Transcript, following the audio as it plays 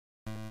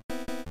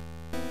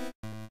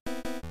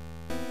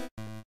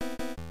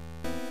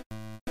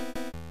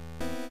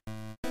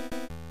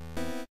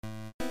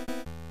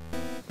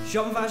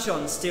Jean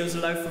Valjean steals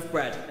a loaf of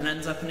bread and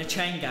ends up in a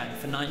chain gang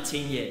for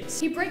 19 years.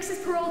 He breaks his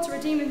parole to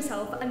redeem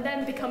himself and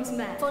then becomes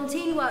mayor.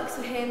 Fantine works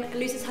for him and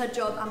loses her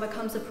job and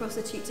becomes a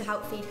prostitute to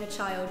help feed her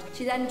child.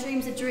 She then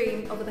dreams a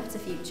dream of a better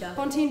future.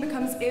 Fantine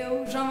becomes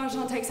ill, Jean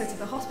Valjean takes her to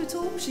the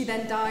hospital, she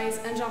then dies,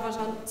 and Jean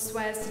Valjean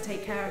swears to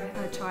take care of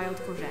her child,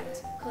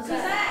 Cosette.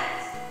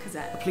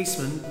 A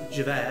policeman,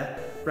 Javert,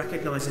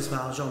 recognises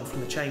Valjean from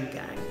the chain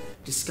gang,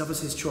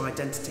 discovers his true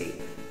identity,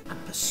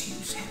 and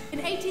pursues him. In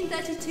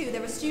 1832,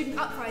 there are student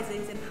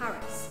uprisings in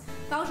Paris.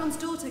 Valjean's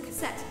daughter,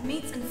 Cosette,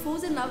 meets and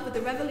falls in love with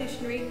the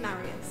revolutionary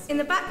Marius. In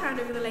the background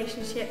of the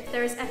relationship,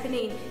 there is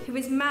Eponine, who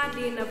is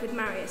madly in love with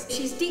Marius.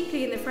 She's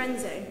deeply in the friend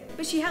zone,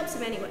 but she helps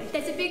him anyway.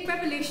 There's a big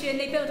revolution,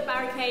 they build a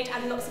barricade,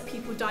 and lots of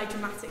people die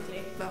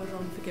dramatically.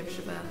 Valjean forgives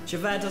Javert.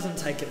 Javert doesn't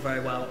take it very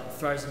well,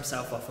 throws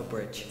himself off a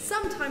bridge.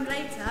 Sometime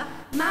later,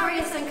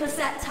 Marius and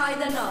Cosette tie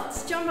the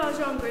knots. Jean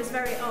Valjean grows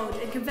very old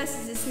and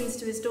confesses his sins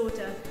to his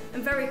daughter,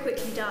 and very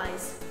quickly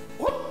dies.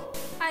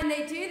 And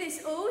they do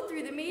this all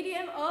through the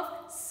medium of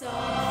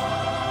song.